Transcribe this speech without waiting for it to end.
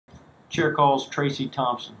Chair calls Tracy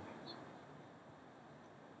Thompson.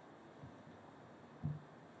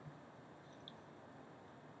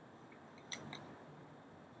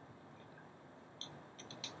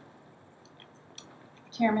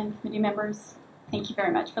 Chairman, committee members, thank you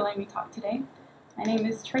very much for letting me talk today. My name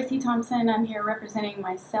is Tracy Thompson. I'm here representing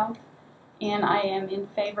myself, and I am in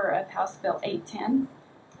favor of House Bill 810.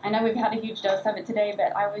 I know we've had a huge dose of it today,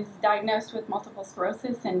 but I was diagnosed with multiple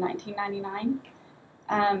sclerosis in 1999.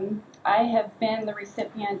 I have been the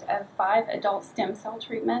recipient of 5 adult stem cell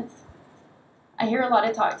treatments. I hear a lot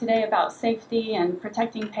of talk today about safety and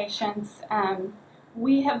protecting patients.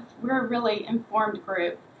 We're a really informed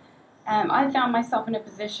group. I found myself in a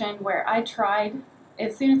position where I tried,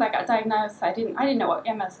 as soon as I got diagnosed, I didn't know what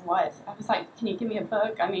MS was. I was like, can you give me a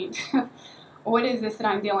book? I mean, what is this that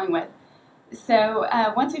I'm dealing with? So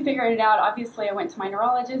once we figured it out, obviously I went to my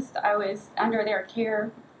neurologist. I was under their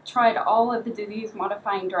care, tried all of the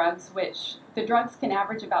disease-modifying drugs, which the drugs can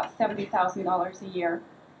average about $70,000 a year.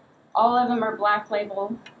 All of them are black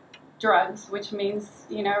label drugs, which means,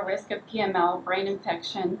 you know, risk of PML, brain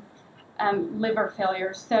infection, liver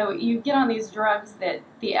failure. So you get on these drugs that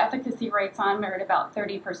the efficacy rates on them are at about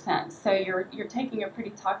 30%. So you're taking a pretty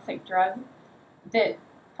toxic drug that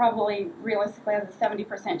probably realistically has a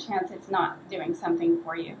 70% chance it's not doing something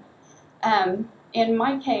for you. In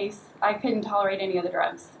my case, I couldn't tolerate any of the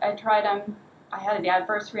drugs. I tried them. I had the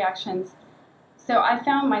adverse reactions. So I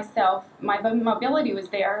found myself, my mobility was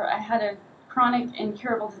there. I had a chronic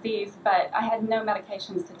incurable disease, but I had no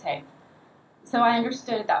medications to take. So I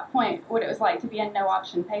understood at that point what it was like to be a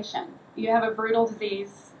no-option patient. You have a brutal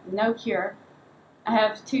disease, no cure. I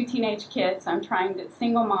have 2 teenage kids. I'm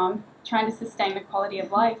single mom, trying to sustain the quality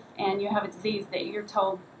of life, and you have a disease that you're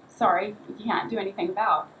told, sorry, you can't do anything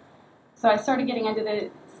about. So I started getting into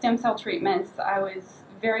the stem cell treatments. I was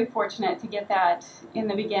very fortunate to get that in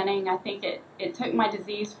the beginning. I think it took my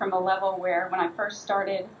disease from a level where when I first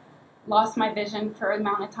started, lost my vision for an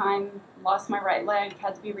amount of time, lost my right leg,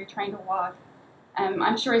 had to be retrained to walk.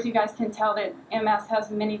 I'm sure as you guys can tell that MS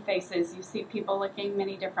has many faces. You see people looking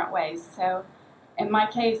many different ways. So in my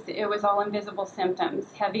case, it was all invisible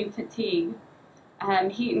symptoms, heavy fatigue,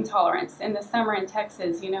 heat intolerance. In the summer in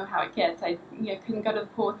Texas, you know how it gets. I couldn't go to the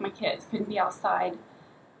pool with my kids, couldn't be outside.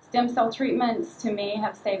 Stem cell treatments, to me,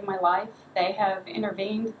 have saved my life. They have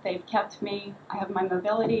intervened. They've kept me. I have my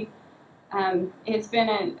mobility. It's been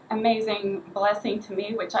an amazing blessing to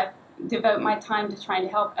me, which I devote my time to trying to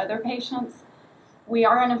help other patients. We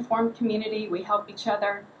are an informed community. We help each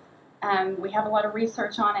other. We have a lot of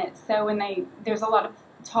research on it. So when there's a lot of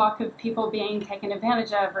talk of people being taken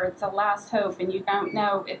advantage of, or it's a last hope and you don't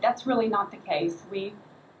know, that's really not the case. We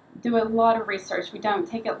do a lot of research. We don't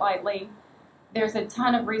take it lightly. There's a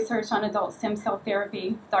ton of research on adult stem cell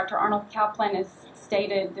therapy. Dr. Arnold Kaplan has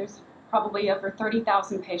stated there's probably over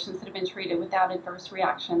 30,000 patients that have been treated without adverse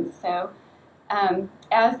reactions. So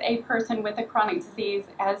as a person with a chronic disease,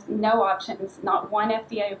 has no options, not one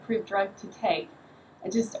FDA-approved drug to take, I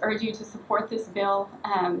just urge you to support this bill.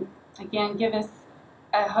 Again, give us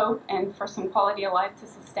a hope and for some quality of life to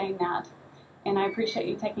sustain that. And I appreciate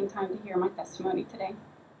you taking time to hear my testimony today.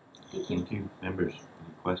 Thank you. Thank you. Members,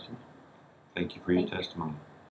 any questions? Thank you for your testimony.